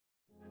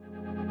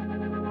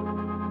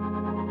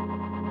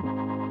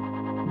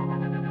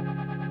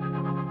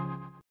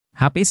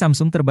HP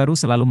Samsung terbaru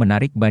selalu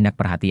menarik banyak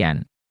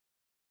perhatian.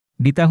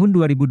 Di tahun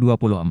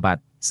 2024,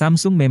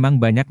 Samsung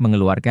memang banyak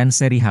mengeluarkan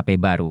seri HP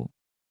baru.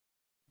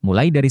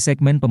 Mulai dari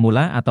segmen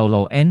pemula atau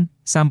low-end,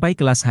 sampai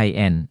kelas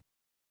high-end.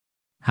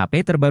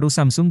 HP terbaru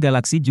Samsung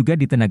Galaxy juga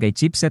ditenagai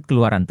chipset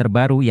keluaran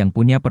terbaru yang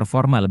punya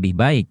performa lebih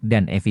baik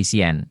dan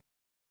efisien.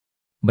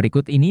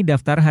 Berikut ini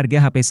daftar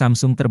harga HP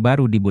Samsung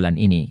terbaru di bulan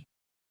ini.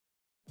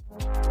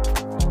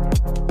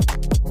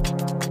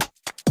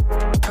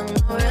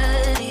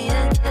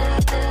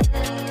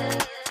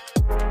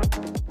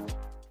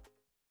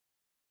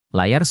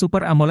 Layar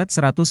Super AMOLED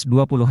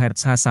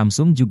 120Hz khas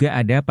Samsung juga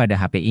ada pada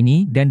HP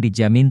ini dan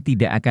dijamin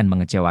tidak akan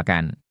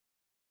mengecewakan.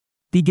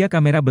 3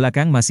 kamera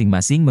belakang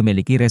masing-masing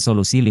memiliki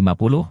resolusi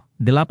 50,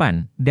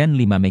 8, dan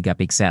 5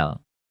 megapiksel.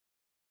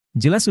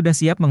 Jelas sudah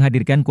siap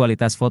menghadirkan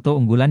kualitas foto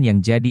unggulan yang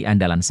jadi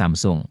andalan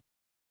Samsung.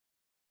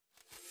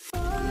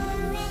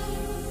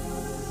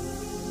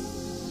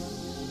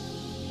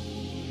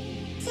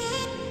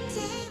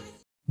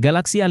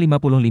 Galaxy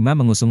A55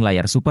 mengusung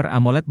layar Super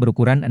AMOLED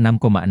berukuran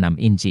 6,6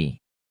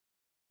 inci.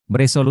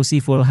 Beresolusi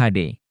Full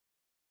HD.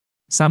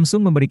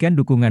 Samsung memberikan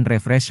dukungan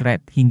refresh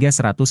rate hingga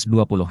 120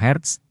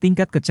 Hz,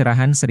 tingkat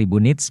kecerahan 1000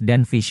 nits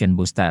dan vision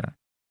booster.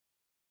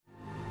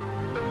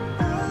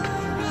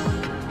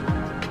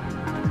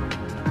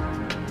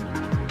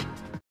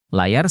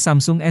 Layar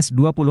Samsung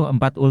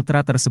S24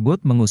 Ultra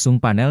tersebut mengusung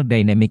panel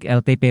Dynamic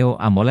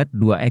LTPO AMOLED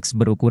 2X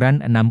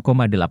berukuran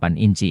 6,8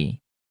 inci.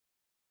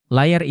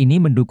 Layar ini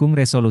mendukung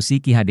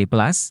resolusi QHD+,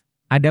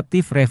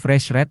 Adaptive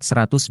Refresh Rate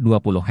 120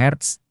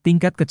 Hz,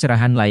 tingkat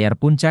kecerahan layar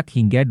puncak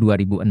hingga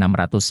 2600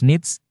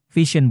 nits,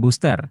 Vision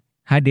Booster,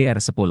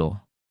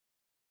 HDR10.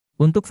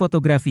 Untuk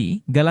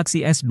fotografi,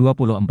 Galaxy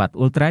S24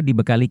 Ultra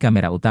dibekali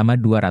kamera utama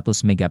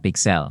 200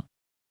 megapiksel.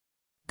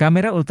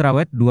 Kamera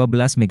ultrawide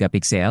 12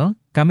 megapiksel,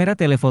 kamera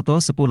telefoto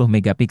 10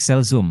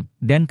 megapiksel zoom,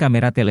 dan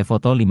kamera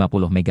telefoto 50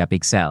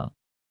 megapiksel.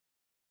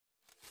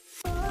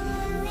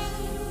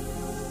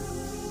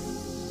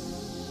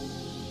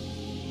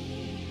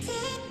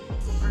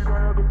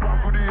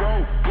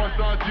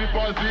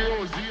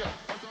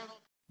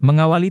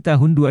 Mengawali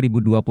tahun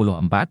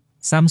 2024,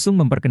 Samsung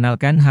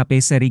memperkenalkan HP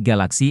seri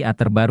Galaxy A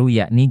terbaru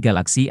yakni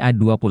Galaxy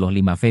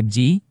A25 5G.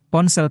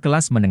 Ponsel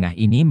kelas menengah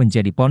ini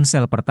menjadi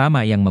ponsel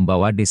pertama yang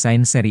membawa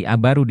desain seri A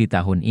baru di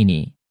tahun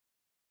ini.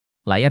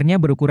 Layarnya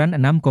berukuran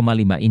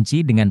 6,5 inci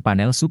dengan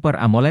panel Super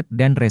AMOLED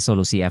dan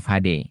resolusi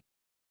FHD.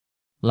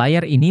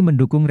 Layar ini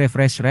mendukung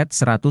refresh rate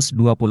 120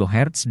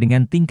 Hz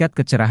dengan tingkat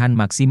kecerahan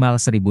maksimal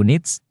 1000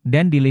 nits,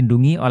 dan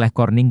dilindungi oleh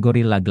Corning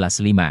Gorilla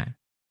Glass 5.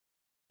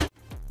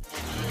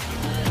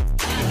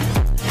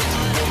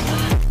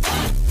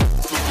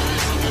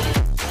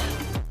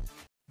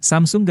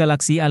 Samsung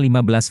Galaxy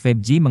A15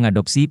 5G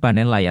mengadopsi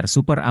panel layar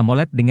Super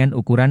AMOLED dengan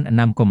ukuran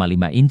 6,5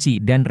 inci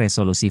dan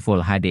resolusi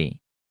Full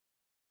HD.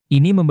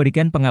 Ini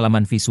memberikan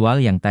pengalaman visual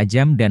yang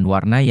tajam dan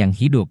warna yang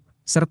hidup,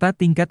 serta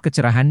tingkat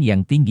kecerahan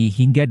yang tinggi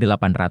hingga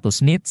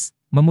 800 nits,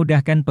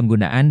 memudahkan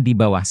penggunaan di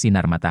bawah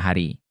sinar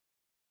matahari.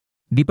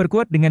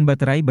 Diperkuat dengan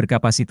baterai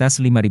berkapasitas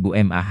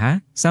 5000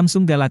 mAh,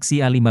 Samsung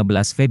Galaxy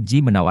A15 5G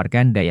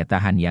menawarkan daya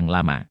tahan yang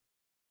lama.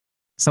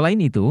 Selain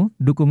itu,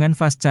 dukungan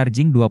fast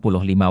charging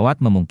 25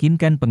 Watt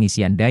memungkinkan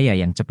pengisian daya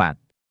yang cepat.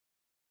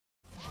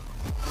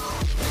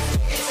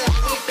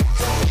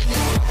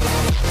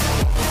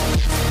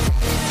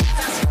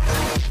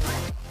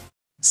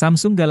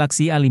 Samsung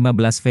Galaxy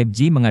A15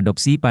 5G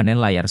mengadopsi panel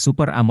layar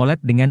Super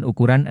AMOLED dengan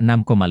ukuran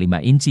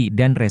 6,5 inci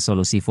dan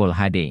resolusi Full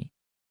HD.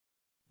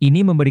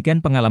 Ini memberikan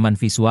pengalaman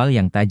visual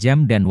yang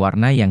tajam dan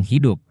warna yang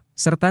hidup,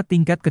 serta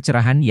tingkat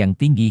kecerahan yang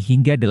tinggi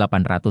hingga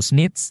 800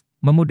 nits,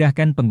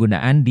 memudahkan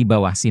penggunaan di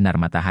bawah sinar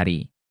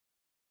matahari.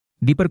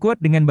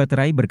 Diperkuat dengan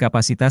baterai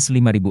berkapasitas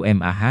 5000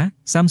 mAh,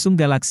 Samsung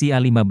Galaxy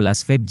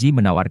A15 5G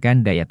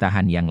menawarkan daya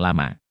tahan yang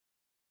lama.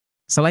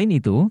 Selain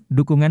itu,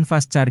 dukungan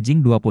fast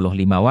charging 25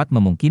 Watt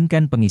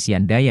memungkinkan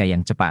pengisian daya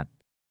yang cepat.